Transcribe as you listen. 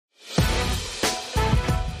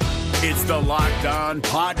It's the Locked On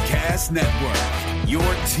Podcast Network, your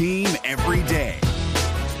team every day.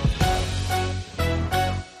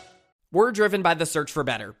 We're driven by the search for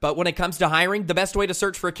better, but when it comes to hiring, the best way to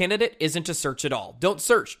search for a candidate isn't to search at all. Don't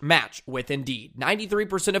search, match with Indeed.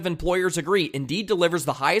 93% of employers agree Indeed delivers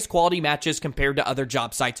the highest quality matches compared to other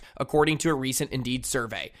job sites, according to a recent Indeed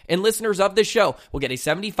survey. And listeners of this show will get a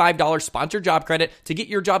 $75 sponsored job credit to get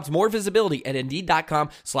your jobs more visibility at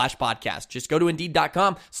Indeed.com/podcast. Just go to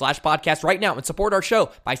Indeed.com/podcast right now and support our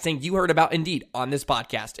show by saying you heard about Indeed on this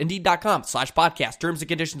podcast. Indeed.com/podcast. Terms and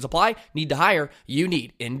conditions apply. Need to hire? You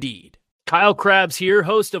need Indeed. Kyle Krabs here,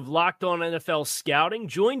 host of Locked On NFL Scouting.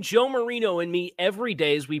 Join Joe Marino and me every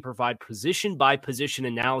day as we provide position-by-position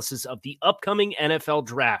analysis of the upcoming NFL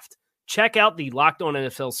Draft. Check out the Locked On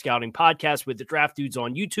NFL Scouting podcast with the Draft Dudes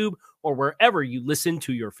on YouTube or wherever you listen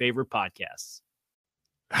to your favorite podcasts.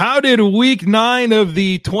 How did Week 9 of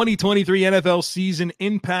the 2023 NFL season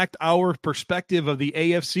impact our perspective of the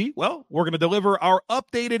AFC? Well, we're going to deliver our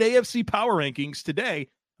updated AFC Power Rankings today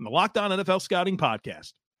on the Locked On NFL Scouting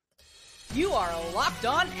podcast. You are Locked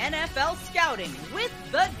On NFL Scouting with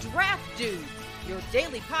the Draft Dudes, your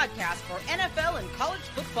daily podcast for NFL and college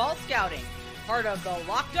football scouting. Part of the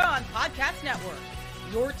Locked On Podcast Network,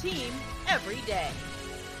 your team every day.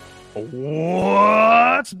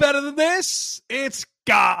 What's better than this? It's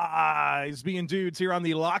guys being dudes here on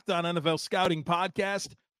the Locked On NFL Scouting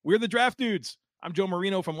podcast. We're the Draft Dudes. I'm Joe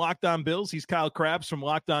Marino from Locked On Bills. He's Kyle Krabs from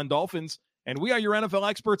Locked On Dolphins. And we are your NFL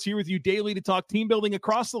experts here with you daily to talk team building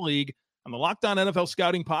across the league on the Locked On NFL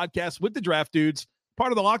Scouting podcast with the Draft Dudes,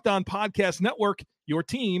 part of the Locked On Podcast Network, your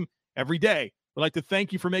team every day. We'd like to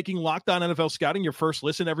thank you for making Locked On NFL Scouting your first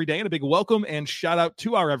listen every day, and a big welcome and shout out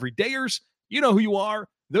to our everydayers. You know who you are.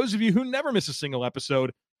 Those of you who never miss a single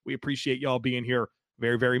episode, we appreciate y'all being here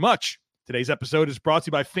very, very much. Today's episode is brought to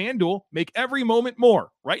you by FanDuel. Make every moment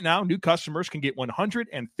more. Right now, new customers can get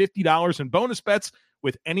 $150 in bonus bets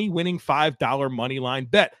with any winning $5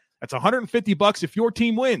 moneyline bet. That's $150 if your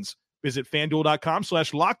team wins. Visit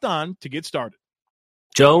FanDuel.com/lockedon to get started.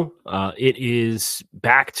 Joe, it is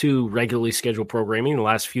back to regularly scheduled programming. The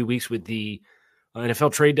last few weeks with the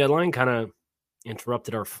NFL trade deadline kind of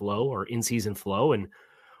interrupted our flow, our in-season flow, and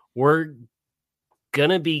we're going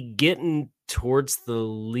to be getting towards the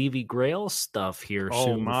Levy Grail stuff here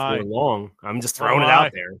soon before long. I'm just throwing it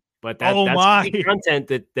out there. But that's the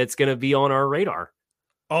content that's going to be on our radar.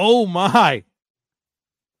 Oh, my.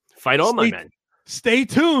 Fight on, my men. Stay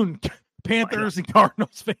tuned, Panthers and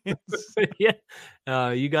Cardinals fans. Yeah,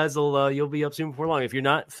 you guys you'll be up soon before long. If you're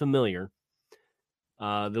not familiar,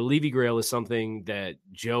 the Levy Grail is something that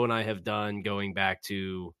Joe and I have done going back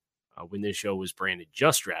to when this show was branded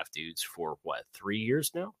Just Draft Dudes for 3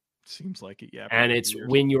 years now? Seems like it, yeah. And it's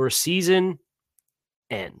when your season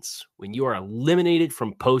ends, when you are eliminated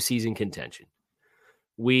from postseason contention,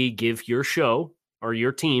 we give your show or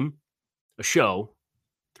your team a show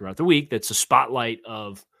throughout the week that's a spotlight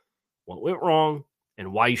of what went wrong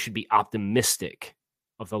and why you should be optimistic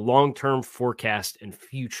of the long-term forecast and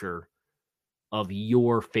future of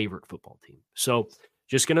your favorite football team. So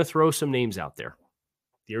just going to throw some names out there.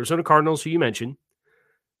 The Arizona Cardinals, who you mentioned,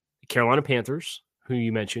 the Carolina Panthers, who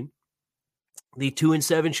you mentioned, the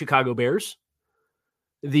 2-7 Chicago Bears,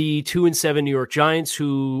 the 2-7 New York Giants,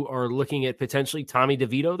 who are looking at potentially Tommy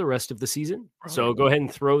DeVito the rest of the season. So go ahead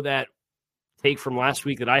and throw that take from last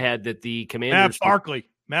week that I had that the Commanders.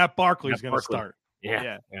 Matt Barkley is going to start.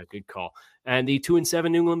 Yeah, good call. And the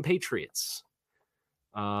 2-7 New England Patriots.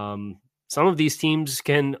 Some of these teams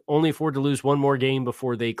can only afford to lose one more game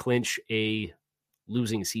before they clinch a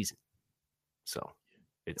losing season. So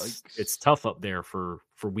it's tough up there for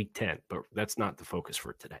week 10, but that's not the focus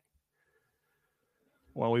for today.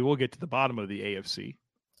 Well, we will get to the bottom of the AFC,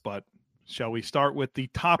 but shall we start with the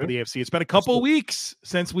top of the AFC? It's been a couple of weeks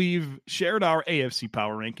since we've shared our AFC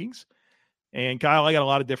Power Rankings. And Kyle, I got a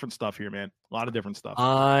lot of different stuff here, man. A lot of different stuff.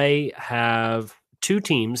 I have two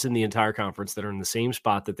teams in the entire conference that are in the same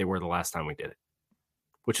spot that they were the last time we did it,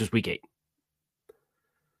 which is week 8.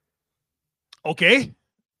 Okay.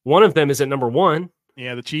 One of them is at number 1.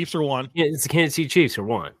 Yeah, the Chiefs are 1. Yeah, it's the Kansas City Chiefs are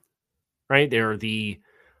 1. Right? They're the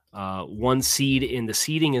 1 seed in the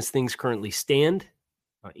seeding as things currently stand,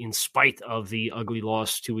 in spite of the ugly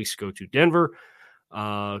loss 2 weeks ago to Denver.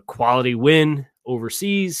 Quality win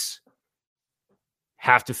overseas.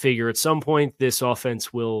 Have to figure at some point this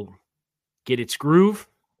offense will get its groove.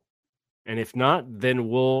 And if not, then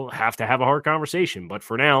we'll have to have a hard conversation. But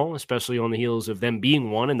for now, especially on the heels of them being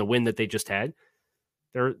 1 and the win that they just had,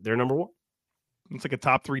 they're number 1. It's like a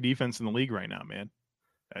top 3 defense in the league right now, man.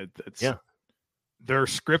 Yeah. Their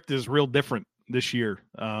script is real different this year.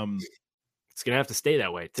 It's going to have to stay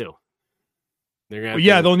that way, too.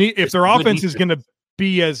 They'll need, if their offense is going to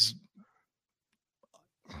be as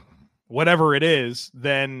whatever it is,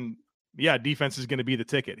 then defense is going to be the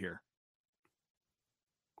ticket here.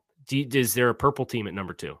 Is there a purple team at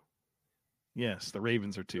number 2? Yes, the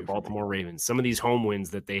Ravens are 2. The Baltimore Ravens. Some of these home wins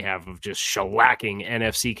that they have of just shellacking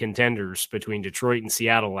NFC contenders between Detroit and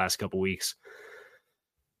Seattle the last couple weeks.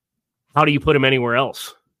 How do you put them anywhere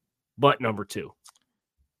else but number 2?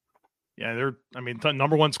 Yeah, they're,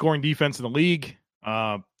 number 1 scoring defense in the league,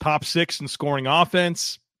 top 6 in scoring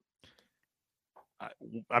offense.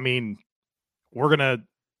 We're gonna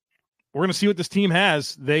see what this team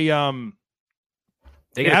has. They haven't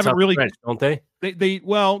really, stretch, don't they? They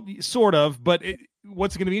sort of. But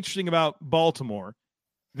what's going to be interesting about Baltimore,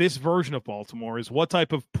 this version of Baltimore, is what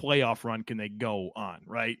type of playoff run can they go on,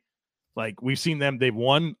 right? Like, we've seen them, they've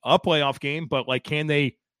won a playoff game, but like, can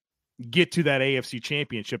they get to that AFC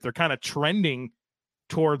championship? They're kind of trending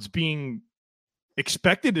towards being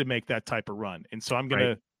expected to make that type of run. And so it's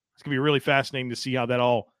going to be really fascinating to see how that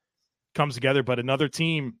all comes together. But another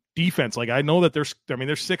team defense, like, I know that they're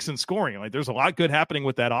 6th in scoring. Like, there's a lot good happening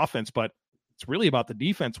with that offense, but it's really about the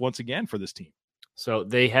defense once again for this team. So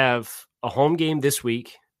they have a home game this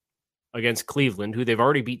week against Cleveland, who they've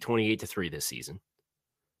already beat 28-3 this season.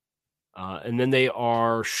 And then they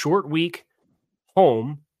are short week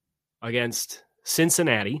home against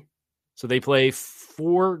Cincinnati. So they play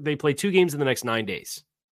 2 games in the next 9 days.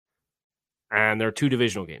 And they're 2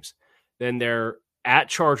 divisional games. Then they're at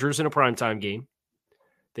Chargers in a primetime game.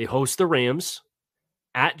 They host the Rams,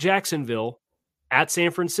 at Jacksonville, at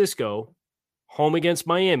San Francisco, home against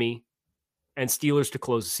Miami, and Steelers to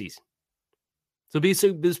close the season. So this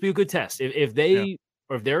will be a good test. If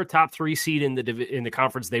they're a top 3 seed in the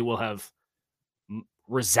conference, they will have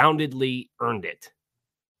resoundingly earned it.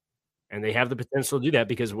 And they have the potential to do that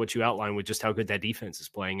because of what you outlined with just how good that defense is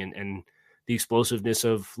playing and the explosiveness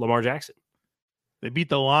of Lamar Jackson. They beat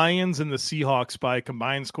the Lions and the Seahawks by a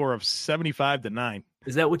combined score of 75-9.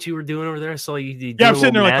 Is that what you were doing over there? I saw you. I'm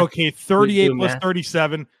sitting there like, okay, 38 plus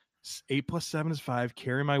 37. 8 plus 7 is 5.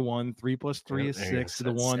 Carry my 1. 3 plus 3 is 6 to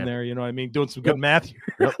the 1 7. There. You know what I mean? Doing some good math here.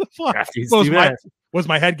 Yep. Was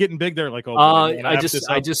my head getting big there? Like, I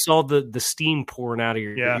just saw the steam pouring out of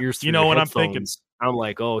your ears. You know what I'm thinking? I'm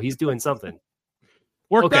like, oh, he's doing something.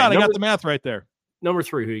 Worked out. I got the math right there. Number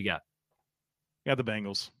 3, who you got? Got the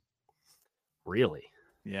Bengals. Really?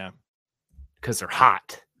 Yeah. Because they're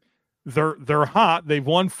hot. They're hot. They've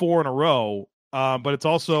won 4 in a row. But it's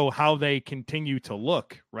also how they continue to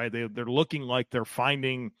look, right? They're looking like they're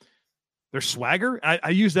finding their swagger. I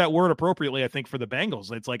use that word appropriately, I think, for the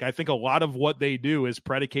Bengals. It's like, I think a lot of what they do is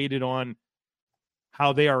predicated on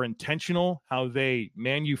how they are intentional, how they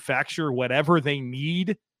manufacture whatever they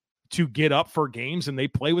need to get up for games, and they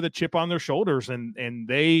play with a chip on their shoulders, and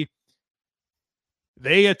they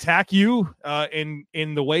attack you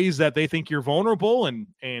in the ways that they think you're vulnerable,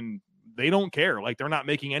 and they don't care. Like, they're not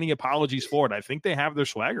making any apologies for it. I think they have their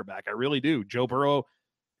swagger back. I really do. Joe Burrow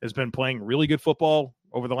has been playing really good football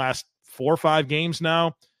over the last 4 or 5 games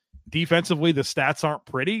now. Defensively, the stats aren't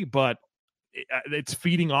pretty, but it's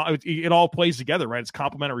feeding off. It all plays together, right? It's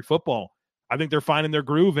complementary football. I think they're finding their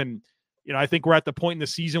groove, and I think we're at the point in the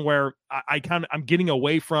season where I'm getting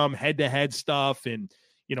away from head-to-head stuff and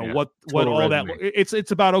what all that.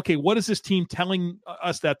 It's about, okay, what is this team telling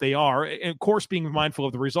us that they are? And of course, being mindful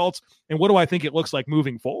of the results. And what do I think it looks like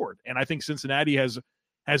moving forward? And I think Cincinnati has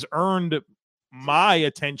earned my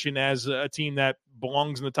attention as a team that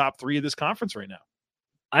belongs in the top 3 of this conference right now.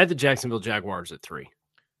 I have the Jacksonville Jaguars at 3.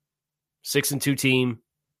 6-2 team.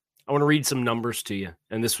 I want to read some numbers to you.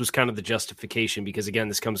 And this was kind of the justification because, again,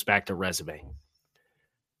 this comes back to resume.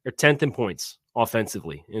 They're 10th in points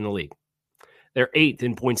offensively in the league. They're 8th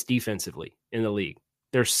in points defensively in the league.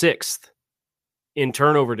 They're 6th in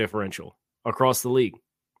turnover differential across the league.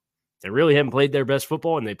 They really haven't played their best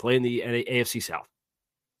football, and they play in the AFC South.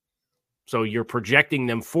 So you're projecting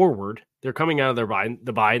them forward. They're coming out of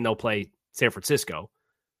the bye, and they'll play San Francisco.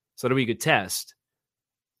 So it'll be a good test.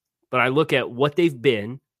 But I look at what they've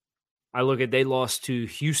been. I look at they lost to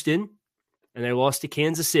Houston, and they lost to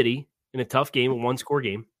Kansas City in a tough game, a 1-score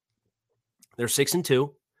game. They're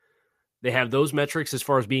 6-2. They have those metrics as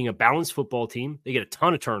far as being a balanced football team. They get a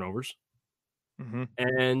ton of turnovers. Mm-hmm.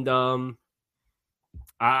 And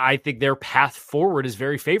I think their path forward is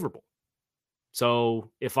very favorable.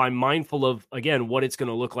 So if I'm mindful of, again, what it's going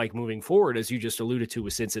to look like moving forward, as you just alluded to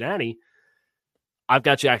with Cincinnati, I've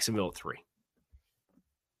got Jacksonville at 3.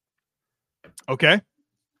 Okay.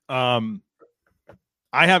 I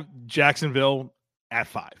have Jacksonville at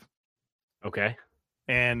 5. Okay.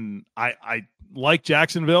 And I like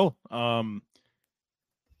Jacksonville.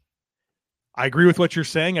 I agree with what you're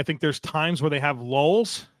saying. I think there's times where they have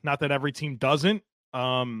lulls. Not that every team doesn't.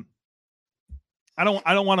 I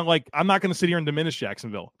don't want to I'm not going to sit here and diminish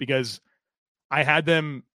Jacksonville because I had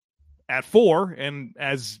them at 4, and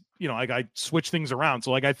as you know, I switch things around.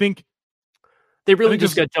 So I think they really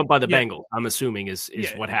just got jumped by the Bengals. I'm assuming is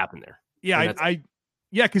what happened there. Yeah,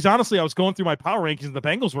 because honestly, I was going through my power rankings and the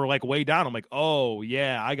Bengals were way down. I'm like, oh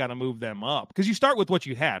yeah, I got to move them up because you start with what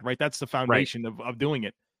you had, right? That's the foundation of doing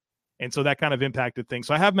it. And so that kind of impacted things.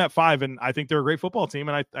 So I have them at 5, and I think they're a great football team,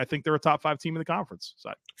 and I think they're a top 5 team in the conference.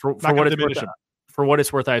 So for what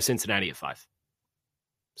it's worth, I have Cincinnati at 5.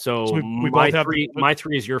 So we my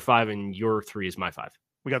 3 is your 5, and your 3 is my 5.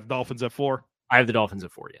 We got the Dolphins at 4. I have the Dolphins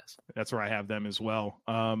at 4. Yes, that's where I have them as well.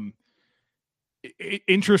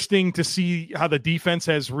 Interesting to see how the defense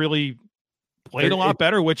has really played a lot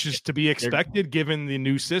better, which is to be expected given the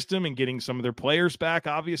new system and getting some of their players back.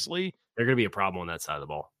 Obviously, they're going to be a problem on that side of the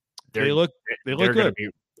ball. They look good.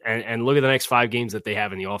 And look at the next 5 games that they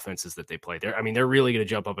have in the offenses that they play. They're really going to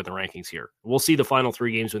jump up in the rankings here. We'll see the final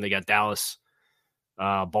 3 games when they got Dallas,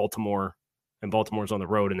 Baltimore, and Baltimore's on the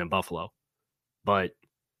road, and then Buffalo. But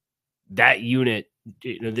that unit,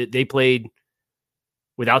 they played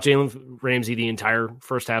without Jalen Ramsey the entire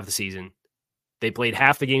first half of the season. They played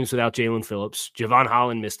half the games without Jalen Phillips. Javon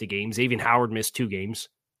Holland missed a game. Xavier Howard missed 2 games.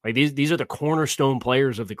 These are the cornerstone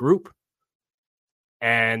players of the group.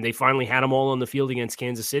 And they finally had them all on the field against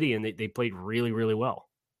Kansas City, and they played really, really well.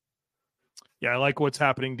 Yeah, I like what's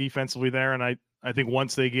happening defensively there, and I think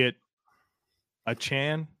once they get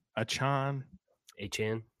Achan,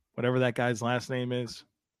 whatever that guy's last name is,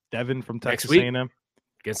 Devin from Texas A&M.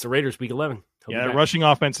 Against the Raiders, week 11. The rushing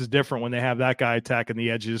offense is different when they have that guy attacking the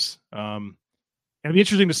edges. And it'd be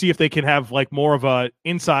interesting to see if they can have more of a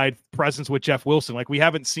inside presence with Jeff Wilson. We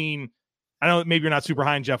haven't seen. I know maybe you're not super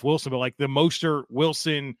high on Jeff Wilson, but the Mostert,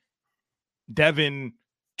 Wilson, Devin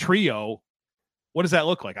trio, what does that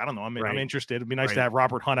look like? I don't know. I'm interested. It'd be nice to have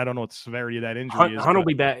Robert Hunt. I don't know what the severity of that injury is. Hunt will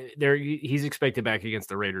be back there. He's expected back against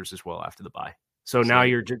the Raiders as well after the bye. So now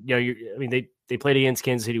they played against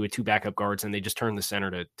Kansas City with 2 backup guards, and they just turned the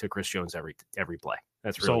center to Chris Jones every play.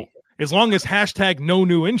 That's really so. As long as #no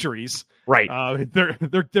new injuries, right?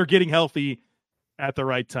 They're getting healthy at the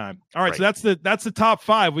right time. All right, so that's the top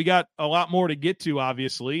 5. We got a lot more to get to,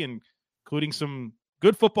 obviously, including some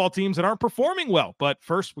good football teams that aren't performing well. But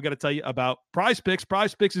first, we got to tell you about Prize Picks.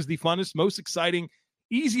 Prize Picks is the funnest, most exciting,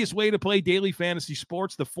 easiest way to play daily fantasy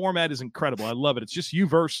sports. The format is incredible. I love it. It's just you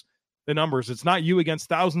versus the numbers. It's not you against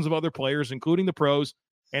thousands of other players, including the pros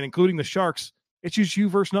and including the Sharks. It's just you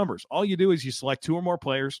versus numbers. All you do is you select 2 or more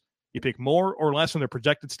players, you pick more or less on their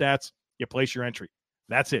projected stats, you place your entry.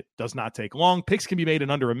 That's it. Does not take long. Picks can be made in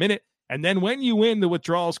under a minute. And then when you win, the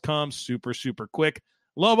withdrawals come super, super quick.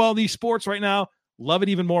 Love all these sports right now. Love it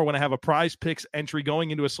even more when I have a Prize Picks entry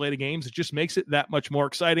going into a slate of games. It just makes it that much more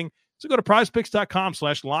exciting. So go to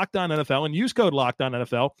prizepicks.com/LockedOnNFL and use code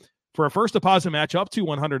LockedOnNFL for a first deposit match up to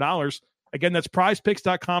 $100. Again, that's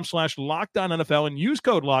prizepicks.com/LockedOnNFL and use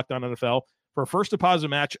code LockedOnNFL for a first deposit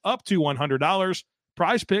match up to $100.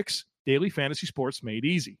 Prize Picks, daily fantasy sports made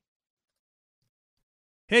easy.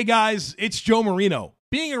 Hey guys, it's Joe Marino.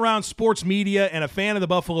 Being around sports media and a fan of the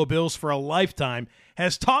Buffalo Bills for a lifetime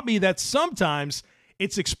has taught me that sometimes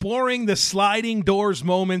it's exploring the sliding doors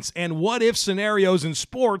moments and what-if scenarios in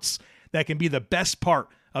sports that can be the best part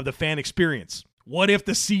of the fan experience. What if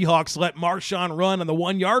the Seahawks let Marshawn run on the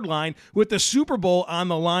 1-yard line with the Super Bowl on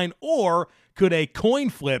the line? Or could a coin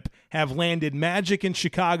flip have landed Magic in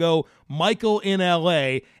Chicago, Michael in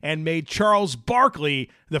L.A., and made Charles Barkley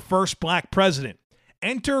the first black president?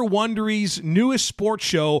 Enter Wondery's newest sports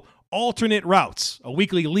show, Alternate Routes, a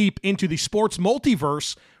weekly leap into the sports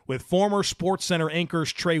multiverse with former SportsCenter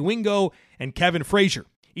anchors Trey Wingo and Kevin Frazier.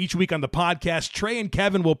 Each week on the podcast, Trey and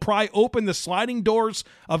Kevin will pry open the sliding doors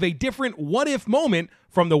of a different what-if moment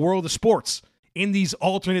from the world of sports. In these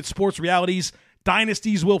alternate sports realities,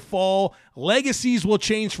 dynasties will fall, legacies will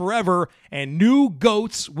change forever, and new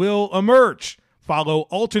GOATs will emerge. Follow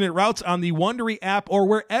Alternate Routes on the Wondery app or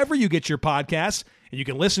wherever you get your podcasts, and you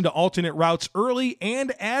can listen to Alternate Routes early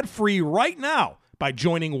and ad-free right now by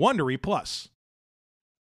joining Wondery Plus.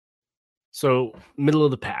 So, middle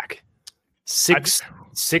of the pack. 6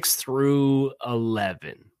 through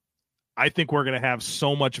 11. I think we're going to have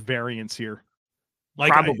so much variance here.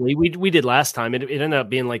 Probably. We did last time. It ended up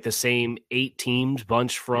being the same 8 teams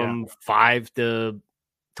bunch from 5 to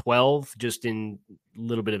 12, just in a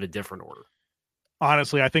little bit of a different order.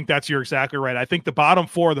 Honestly, I think you're exactly right. I think the bottom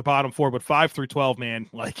 4 are the bottom 4, but 5 through 12, man,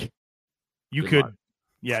 you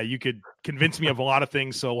could convince me of a lot of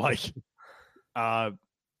things. So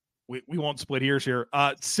we won't split hairs here.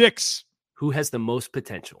 6. Who has the most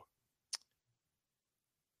potential?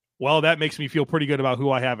 Well, that makes me feel pretty good about who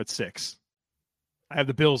I have at 6. I have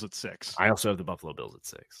the Bills at 6. I also have the Buffalo Bills at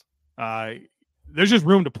 6. There's just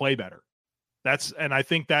room to play better. And I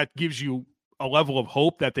think that gives you a level of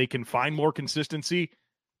hope that they can find more consistency.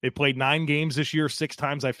 They played 9 games this year. 6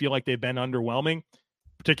 times I feel like they've been underwhelming,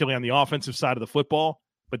 particularly on the offensive side of the football.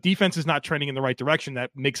 But defense is not trending in the right direction. That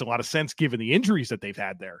makes a lot of sense given the injuries that they've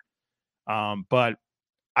had there. But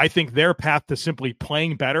I think their path to simply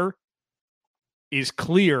playing better is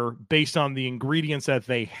clear based on the ingredients that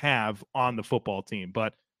they have on the football team.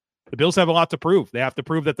 But the Bills have a lot to prove. They have to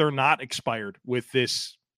prove that they're not expired with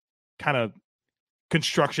this kind of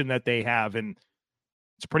construction that they have. And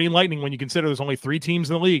it's pretty enlightening when you consider there's only 3 teams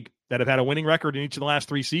in the league that have had a winning record in each of the last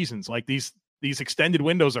 3 seasons. Like these extended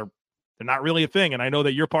windows they're not really a thing. And I know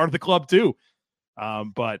that you're part of the club too.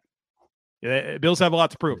 But Bills have a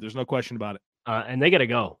lot to prove. There's no question about it. And they got to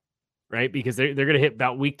go, right? Because they're going to hit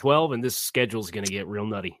about week 12 and this schedule is going to get real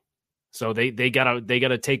nutty. So they got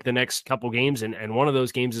to take the next couple games. And one of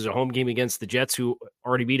those games is a home game against the Jets, who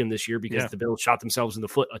already beat them this year because the Bills shot themselves in the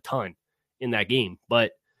foot a ton in that game.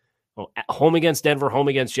 But home against Denver, home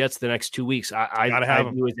against Jets the next 2 weeks,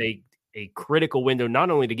 I view as a critical window,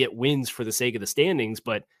 not only to get wins for the sake of the standings,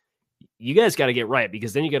 but you guys got to get right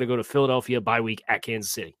because then you got to go to Philadelphia bye week at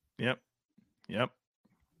Kansas City. Yep.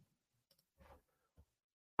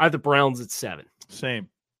 I have the Browns at 7. Same.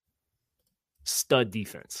 Stud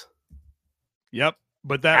defense. Yep.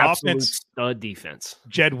 But that Absolute offense, stud defense.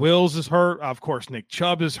 Jed Wills is hurt. Of course, Nick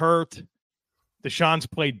Chubb is hurt. Deshaun's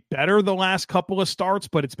played better the last couple of starts,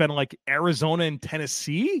 but it's been like Arizona and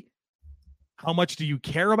Tennessee. How much do you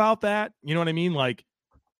care about that? You know what I mean? Like,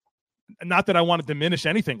 not that I want to diminish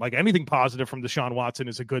anything. Like, anything positive from Deshaun Watson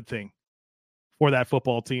is a good thing for that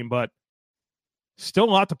football team, but still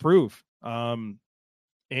a lot to prove.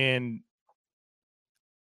 And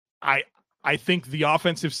I think the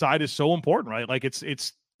offensive side is so important, right? Like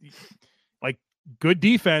it's like good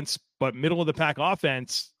defense, but middle of the pack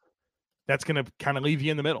offense, that's going to kind of leave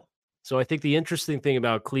you in the middle. So I think the interesting thing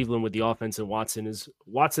about Cleveland with the offense and Watson is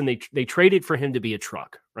Watson, they traded for him to be a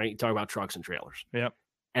truck, right? You talk about trucks and trailers. Yep.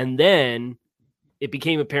 And then it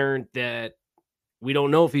became apparent that we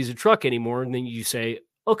don't know if he's a truck anymore. And then you say,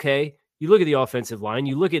 okay, you look at the offensive line,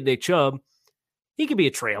 you look at Nick Chubb, he could be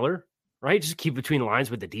a trailer, right? Just keep between the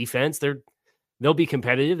lines with the defense. They'll be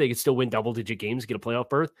competitive. They could still win double-digit games, get a playoff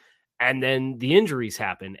berth. And then the injuries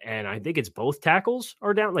happen. And I think it's both tackles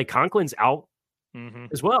are down. Like Conklin's out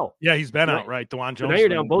as well. Yeah, he's been out, right? DeJuan Jones. So now you're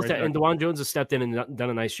down both. And DeJuan Jones has stepped in and done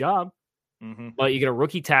a nice job. But you get a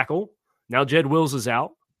rookie tackle. Now Jed Wills is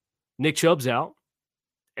out. Nick Chubb's out.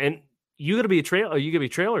 And you got to be a trailer. You got to be a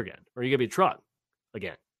trailer again. Or you got to be a truck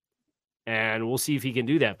again. And we'll see if he can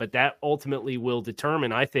do that. But that ultimately will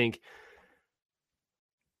determine, I think,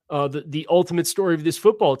 the ultimate story of this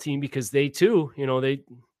football team, because they too, they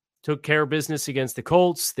took care of business against the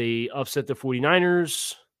Colts. They upset the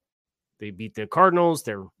 49ers. They beat the Cardinals.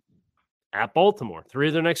 They're at Baltimore. 3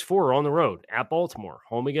 of their next 4 are on the road. At Baltimore,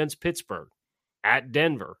 home against Pittsburgh, at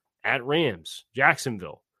Denver, at Rams,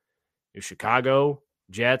 Jacksonville, Chicago,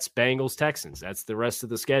 Jets, Bengals, Texans. That's the rest of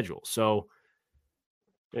the schedule. So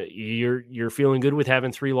you're feeling good with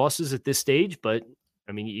having 3 losses at this stage, but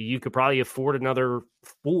I mean, you could probably afford another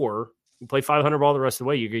 4. You play 500 ball the rest of the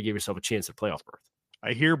way, you're going to give yourself a chance at playoff berth.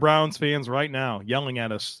 I hear Browns fans right now yelling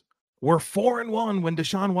at us, we're 4-1 when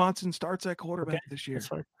Deshaun Watson starts at quarterback this year. That's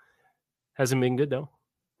fine. Hasn't been good, though.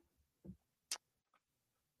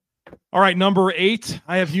 All right, number 8,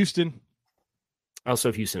 I have Houston. I also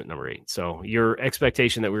have Houston at number 8. So your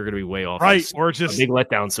expectation that we were going to be way off, right? Or just a big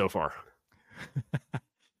letdown so far.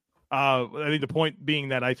 I think the point being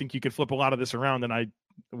that I think you could flip a lot of this around, and I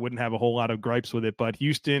wouldn't have a whole lot of gripes with it. But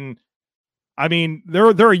Houston, I mean, they're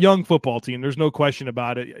a young football team. There's no question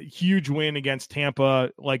about it. A huge win against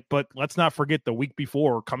Tampa. But let's not forget the week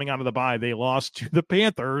before, coming out of the bye, they lost to the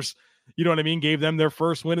Panthers. You know what I mean? Gave them their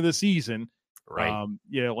first win of the season. Right.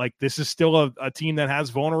 This is still a team that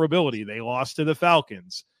has vulnerability. They lost to the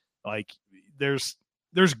Falcons. Like there's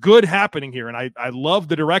good happening here, and I love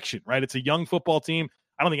the direction. Right, it's a young football team.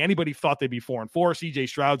 I don't think anybody thought they'd be 4-4. CJ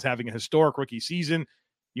Stroud's having a historic rookie season.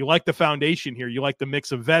 You like the foundation here. You like the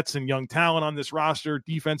mix of vets and young talent on this roster.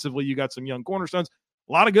 Defensively, you got some young cornerstones.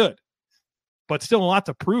 A lot of good, but still a lot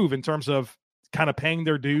to prove in terms of kind of paying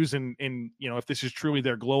their dues and if this is truly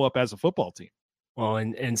their glow up as a football team. Well,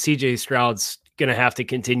 and CJ Stroud's going to have to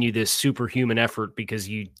continue this superhuman effort because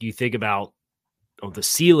you think about the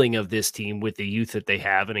ceiling of this team with the youth that they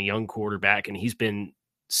have and a young quarterback, and he's been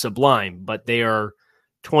sublime, but they are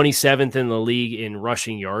 27th in the league in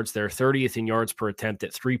rushing yards. They're 30th in yards per attempt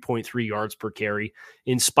at 3.3 yards per carry,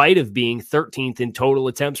 in spite of being 13th in total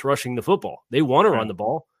attempts rushing the football. They want to run the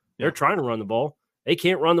ball. They're trying to run the ball. They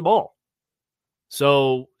can't run the ball.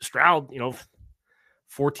 So Stroud,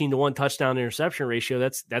 14-1 touchdown interception ratio,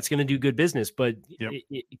 that's going to do good business. But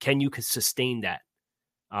can you sustain that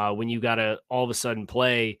when you got to all of a sudden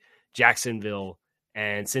play Jacksonville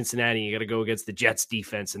and Cincinnati? You got to go against the Jets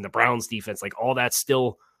defense and the Browns defense. Like, all that's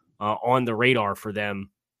still on the radar for them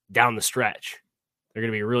down the stretch. They're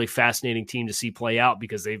going to be a really fascinating team to see play out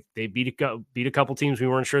because they beat a couple teams we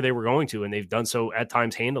weren't sure they were going to, and they've done so at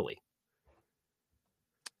times handily.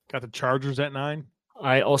 Got the Chargers at 9.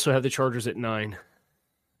 I also have the Chargers at 9.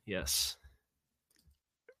 Yes.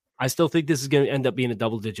 I still think this is going to end up being a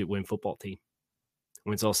double-digit win football team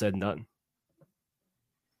when it's all said and done.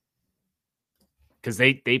 Because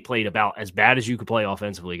they played about as bad as you could play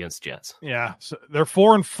offensively against the Jets. Yeah, so they're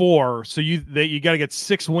 4-4. So you got to get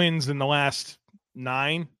 6 wins in the last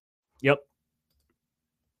 9. Yep.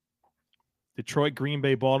 Detroit, Green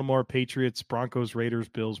Bay, Baltimore, Patriots, Broncos, Raiders,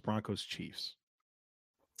 Bills, Broncos, Chiefs.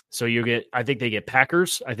 So I think they get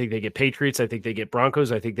Packers. I think they get Patriots. I think they get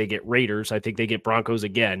Broncos. I think they get Raiders. I think they get Broncos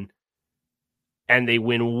again. And they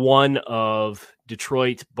win one of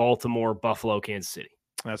Detroit, Baltimore, Buffalo, Kansas City.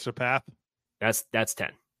 That's their path. That's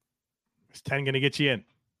 10. Is 10 going to get you in?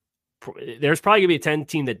 There's probably going to be a 10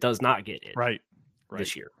 team that does not get in right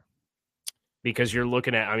this year. Because you're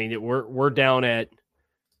looking at, we're down at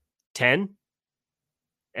 10.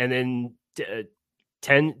 And then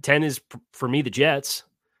 10 is, for me, the Jets.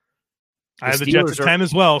 I have the Jets at 10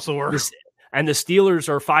 as well. So and the Steelers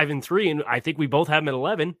are 5-3, and I think we both have them at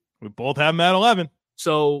 11. We both have them at 11.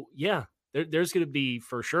 So, yeah, there's going to be,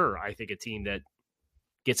 for sure, I think, a team that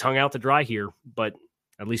gets hung out to dry here, but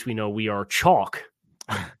at least we know we are chalk.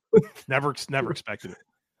 Never expected it.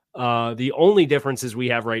 The only differences we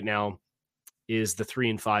have right now is the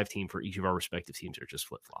 3-5 team for each of our respective teams are just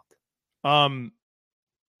flip-flopped.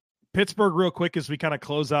 Pittsburgh, real quick, as we kind of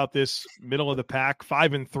close out this middle of the pack,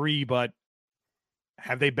 5-3, but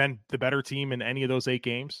have they been the better team in any of those 8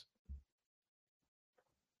 games?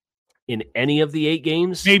 In any of the 8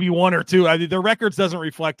 games? Maybe 1 or 2. Their records doesn't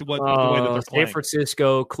reflect the way that they're playing. San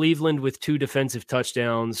Francisco, Cleveland with 2 defensive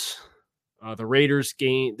touchdowns. The Raiders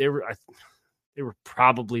game, they were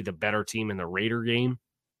probably the better team in the Raider game.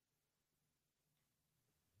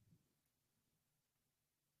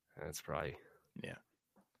 That's probably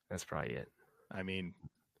it.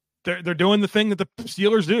 They're doing the thing that the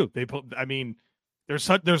Steelers do.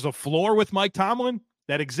 There's a floor with Mike Tomlin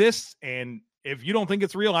that exists, and if you don't think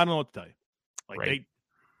it's real, I don't know what to tell you. Right.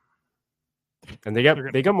 They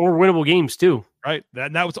got more winnable games too. Right.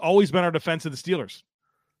 That was always been our defense of the Steelers.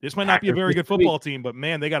 This might not be a very good football team, but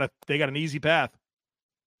man, they got an easy path.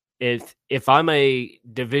 If I end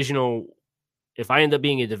up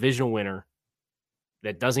being a divisional winner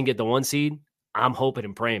that doesn't get the 1 seed, I'm hoping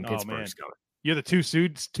and praying Pittsburgh's going. You're the 2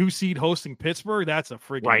 seed hosting Pittsburgh. That's a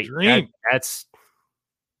freaking dream.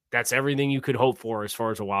 That's everything you could hope for as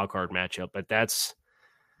far as a wild card matchup. But that's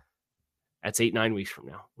 8-9 weeks from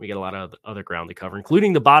now. We got a lot of other ground to cover,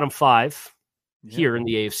 including the bottom 5 here in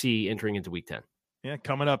the AFC entering into week 10. Yeah,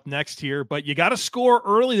 coming up next here. But you got to score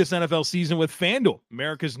early this NFL season with FanDuel,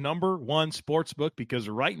 America's #1 sports book, because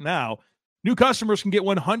right now, new customers can get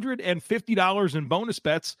 $150 in bonus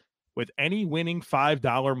bets with any winning $5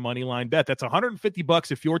 moneyline bet. That's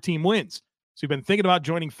 $150 if your team wins. So you've been thinking about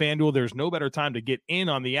joining FanDuel. There's no better time to get in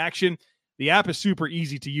on the action. The app is super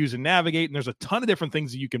easy to use and navigate, and there's a ton of different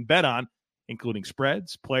things that you can bet on, including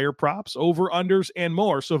spreads, player props, over-unders, and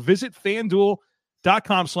more. So visit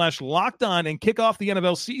FanDuel.com/lockedon and kick off the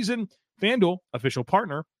NFL season. FanDuel, official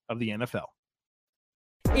partner of the NFL.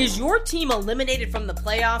 Is your team eliminated from the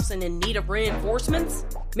playoffs and in need of reinforcements?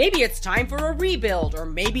 Maybe it's time for a rebuild, or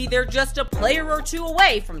maybe they're just a player or 2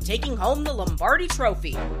 away from taking home the Lombardi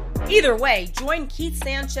Trophy. Either way, join Keith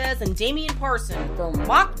Sanchez and Damian Parson for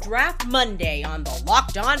Mock Draft Monday on the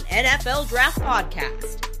Locked On NFL Draft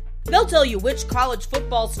Podcast. They'll tell you which college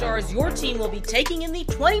football stars your team will be taking in the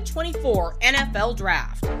 2024 NFL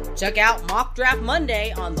Draft. Check out Mock Draft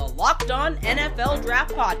Monday on the Locked On NFL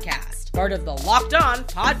Draft Podcast, part of the Locked On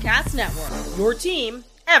Podcast Network. Your team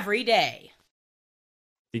every day.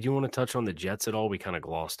 Did you want to touch on the Jets at all? We kind of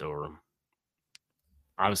glossed over them.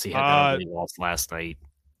 Obviously, had that lost last night.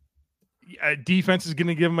 Defense is going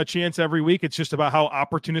to give them a chance every week. It's just about how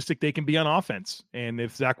opportunistic they can be on offense, and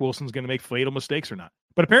if Zach Wilson's going to make fatal mistakes or not.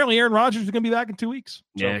 But apparently, Aaron Rodgers is going to be back in 2 weeks.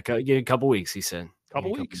 So. Yeah, a couple weeks. He said.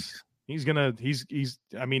 Couple weeks. He's gonna. He's.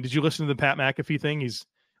 Did you listen to the Pat McAfee thing? He's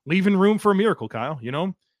leaving room for a miracle, Kyle.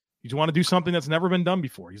 You want to do something that's never been done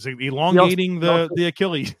before. He's elongating the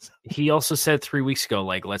Achilles. He also said 3 weeks ago,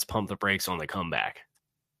 like, let's pump the brakes on the comeback.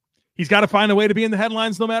 He's got to find a way to be in the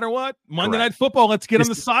headlines no matter what. Monday Night Football, let's get on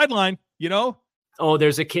the sideline, Oh,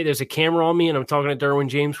 there's a camera on me, and I'm talking to Derwin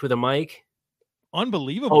James with a mic.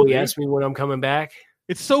 Unbelievable. Oh, he asked me when I'm coming back.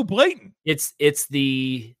 It's so blatant. It's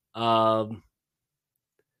the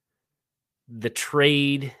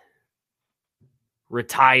trade,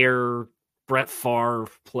 retire, Brett Favre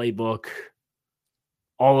playbook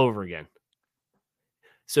all over again.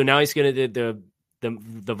 So now he's going to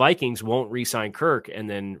the Vikings won't re-sign Kirk, and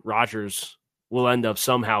then Rodgers will end up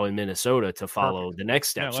somehow in Minnesota to follow the next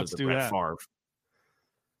steps of the Brett Favre.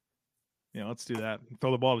 Yeah, let's do that.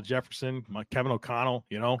 Throw the ball to Jefferson, Kevin O'Connell,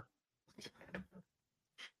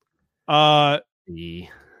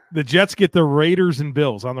 The Jets get the Raiders and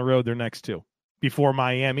Bills on the road their next two before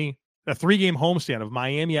Miami. A 3-game homestand of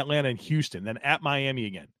Miami, Atlanta, and Houston, then at Miami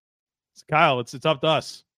again. So Kyle, it's up to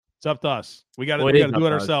us. It's up to us. We got to do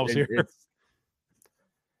it ourselves here.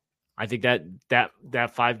 I think that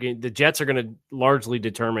 5-game, the Jets are going to largely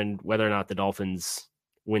determine whether or not the Dolphins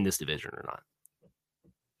win this division or not.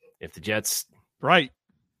 If the Jets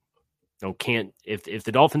if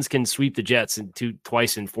the Dolphins can sweep the Jets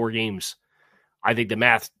twice in 4 games, I think the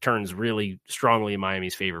math turns really strongly in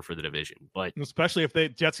Miami's favor for the division. But especially if the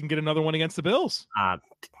Jets can get another one against the Bills. I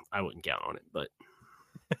wouldn't count on it, but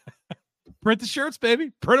print the shirts,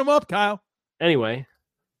 baby. Print them up, Kyle. Anyway,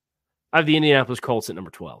 I have the Indianapolis Colts at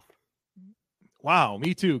number 12. Wow,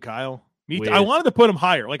 me too, Kyle. Me too. I wanted to put them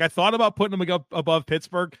higher. Like I thought about putting them above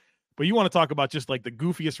Pittsburgh, but you want to talk about just like the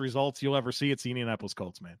goofiest results you'll ever see. It's the Indianapolis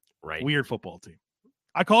Colts, man. Right. Weird football team.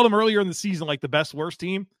 I called them earlier in the season like the best worst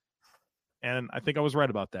team, and I think I was right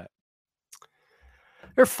about that.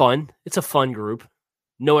 They're fun. It's a fun group.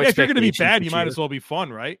 No expectations. If you're going to be bad, you might as well be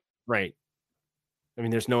fun, right? Right. I mean,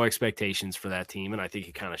 there's no expectations for that team, and I think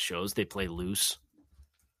it kind of shows. They play loose.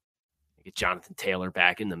 Get Jonathan Taylor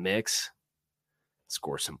back in the mix.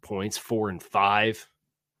 Score some points, 4-5.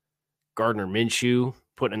 Gardner Minshew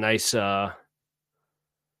putting a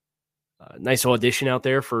nice audition out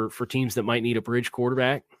there for teams that might need a bridge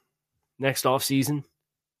quarterback next offseason.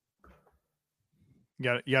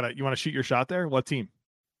 You want to shoot your shot there? What team?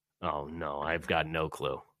 Oh, no, I've got no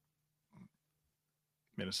clue.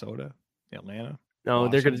 Minnesota? Atlanta? No,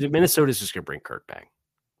 Minnesota's just going to bring Kirk back.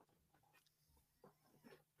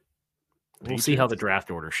 We'll see how the draft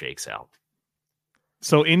order shakes out.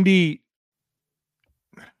 So Indy,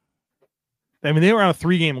 I mean, they were on a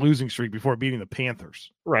 3-game losing streak before beating the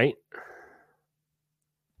Panthers. Right.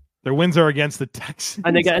 Their wins are against the Texans.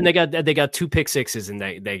 And they got 2 pick sixes in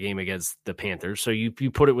that game against the Panthers. So you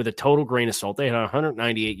put it with a total grain of salt. They had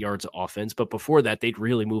 198 yards of offense, but before that, they'd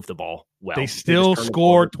really moved the ball well. They still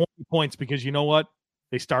scored 20 points because you know what?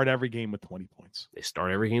 They start every game with 20 points. They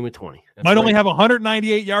start every game with 20. Might only have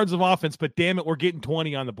 198 yards of offense, but damn it, we're getting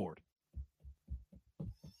 20 on the board.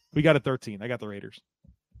 We got a 13. I got the Raiders.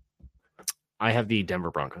 I have the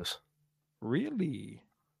Denver Broncos. Really?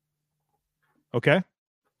 Okay.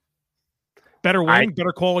 Better win,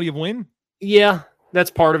 better quality of win? Yeah,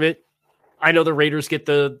 that's part of it. I know the Raiders get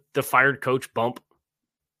the fired coach bump.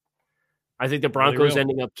 I think the Broncos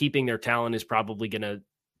ending up keeping their talent is probably going to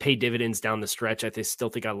pay dividends down the stretch. I still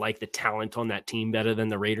think I like the talent on that team better than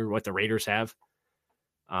what the Raiders have.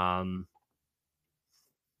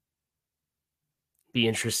 Be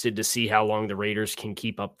interested to see how long the Raiders can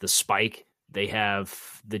keep up the spike. They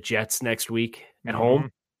have the Jets next week at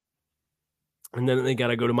home, and then they got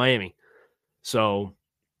to go to Miami. So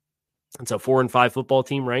it's a 4-5 football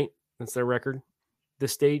team, right? That's their record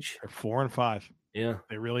this stage. They're 4-5. Yeah,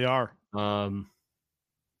 they really are. I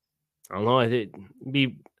don't know.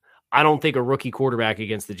 I don't think a rookie quarterback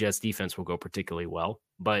against the Jets defense will go particularly well,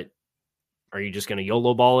 but are you just going to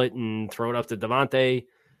YOLO ball it and throw it up to Devontae?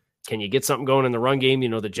 Can you get something going in the run game? You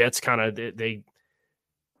know, the Jets kind of, they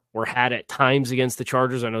were had at times against the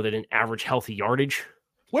Chargers. I know they didn't average healthy yardage.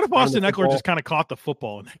 What if Austin Eckler just kind of caught the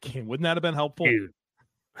football in that game? Wouldn't that have been helpful? Dude.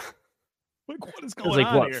 Like, what is going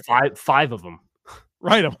on here? Five of them.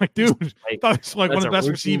 Right. I'm like, dude, I thought it's like one of the best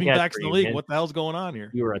receiving backs in the league. Man. What the hell's going on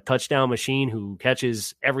here? You were a touchdown machine who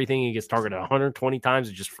catches everything. He gets targeted 120 times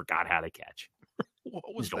and just forgot how to catch. What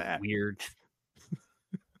was that? Weird.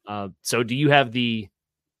 So do you have the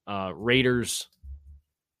Raiders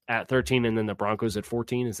at 13 and then the Broncos at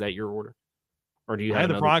 14? Is that your order? Or do you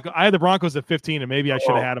have I had the Broncos at 15 and maybe I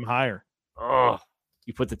should have had them higher. Oh,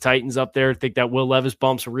 you put the Titans up there. Think that Will Levis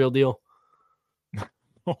bump's a real deal?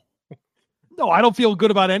 No, I don't feel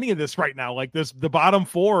good about any of this right now. Like the bottom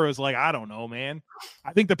 4 is like, I don't know, man.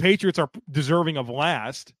 I think the Patriots are deserving of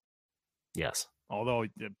last. Yes. Although,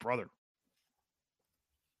 brother,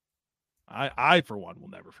 I for one will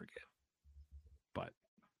never forget. But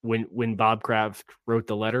when Bob Kraft wrote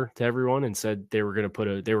the letter to everyone and said they were going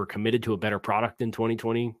to they were committed to a better product in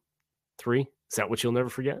 2023, is that what you'll never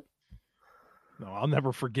forget? No, I'll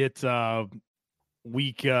never forget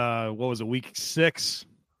week 6?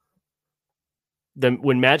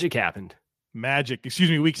 When Magic happened.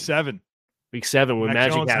 Week 7. Week 7 when Mac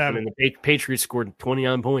Magic Jones happened and the Patriots scored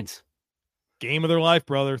 29 points. Game of their life,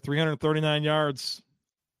 brother. 339 yards.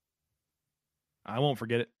 I won't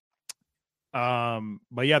forget it.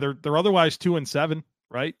 But yeah, they're otherwise 2-7,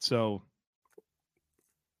 right? So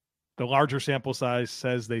the larger sample size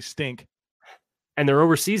says they stink. And they're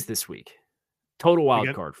overseas this week. Total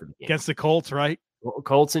wild card for the game. Against the Colts, right?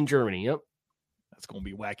 Colts in Germany, yep. That's going to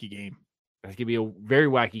be a wacky game. That's going to be a very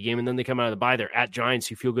wacky game. And then they come out of the bye. They're at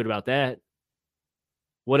Giants. You feel good about that.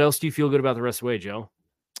 What else do you feel good about the rest of the way, Joe?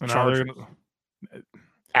 Chargers.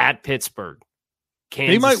 At Pittsburgh.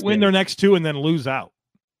 Kansas they might City. win their next 2 and then lose out.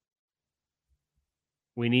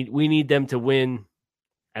 We need them to win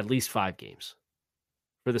at least 5 games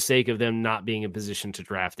for the sake of them not being in position to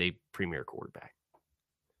draft a premier quarterback.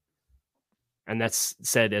 And that's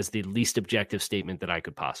said as the least objective statement that I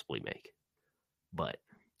could possibly make. But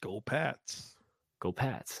go Pats. Go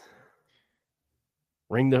Pats.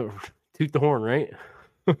 Toot the horn, right?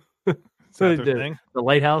 So the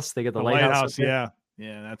lighthouse. They got the lighthouse. Yeah.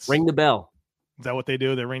 Yeah. That's ring the bell. Is that what they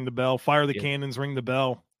do? They ring the bell, fire the cannons, ring the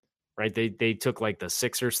bell. Right. They took like the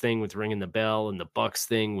Sixers thing with ringing the bell and the Bucks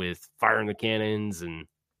thing with firing the cannons, and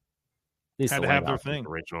had to have their thing.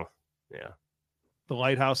 Original. Yeah. The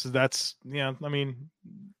lighthouses, it's a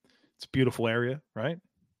beautiful area, right?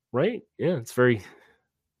 Right. Yeah. It's very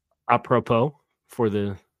apropos for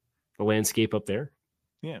the landscape up there.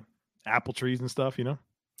 Yeah. Apple trees and stuff, Yeah,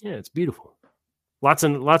 it's beautiful. Lots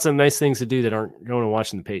of nice things to do that aren't going and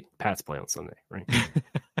watching the Pats play on Sunday, right?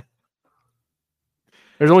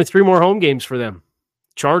 There's only 3 more home games for them.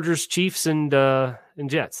 Chargers, Chiefs, and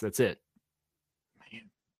Jets. That's it.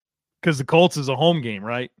 Because the Colts is a home game,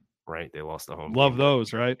 right? Right. They lost the home Love game.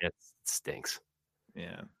 those, right? It stinks.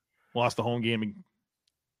 Yeah. Lost the home game.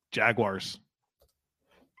 Jaguars.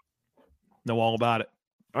 Know all about it.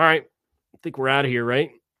 All right. I think we're out of here,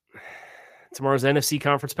 right? Tomorrow's NFC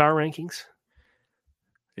Conference Power Rankings.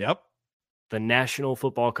 Yep. The National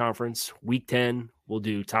Football Conference, Week 10. We'll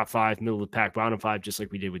do top 5, middle of the pack, bottom 5, just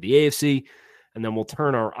like we did with the AFC. And then we'll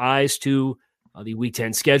turn our eyes to the Week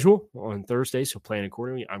 10 schedule on Thursday, so plan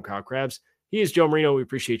accordingly. I'm Kyle Krabs. He is Joe Marino. We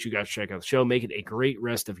appreciate you guys checking out the show. Make it a great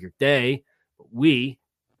rest of your day. We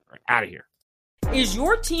are out of here. Is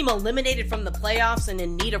your team eliminated from the playoffs and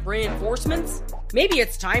in need of reinforcements? Maybe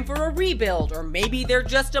it's time for a rebuild, or maybe they're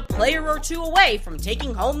just a player or 2 away from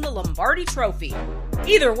taking home the Lombardi Trophy.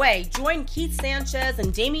 Either way, join Keith Sanchez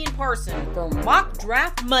and Damian Parson for Mock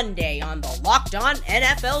Draft Monday on the Locked On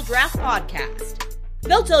NFL Draft Podcast.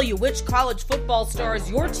 They'll tell you which college football stars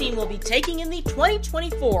your team will be taking in the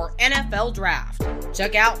 2024 NFL Draft.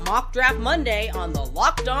 Check out Mock Draft Monday on the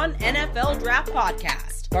Locked On NFL Draft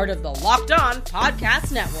Podcast, part of the Locked On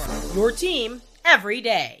Podcast Network, your team every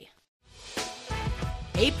day.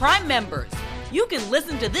 Hey, Prime members, you can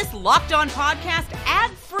listen to this Locked On podcast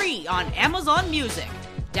ad-free on Amazon Music.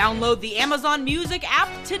 Download the Amazon Music app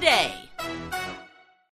today.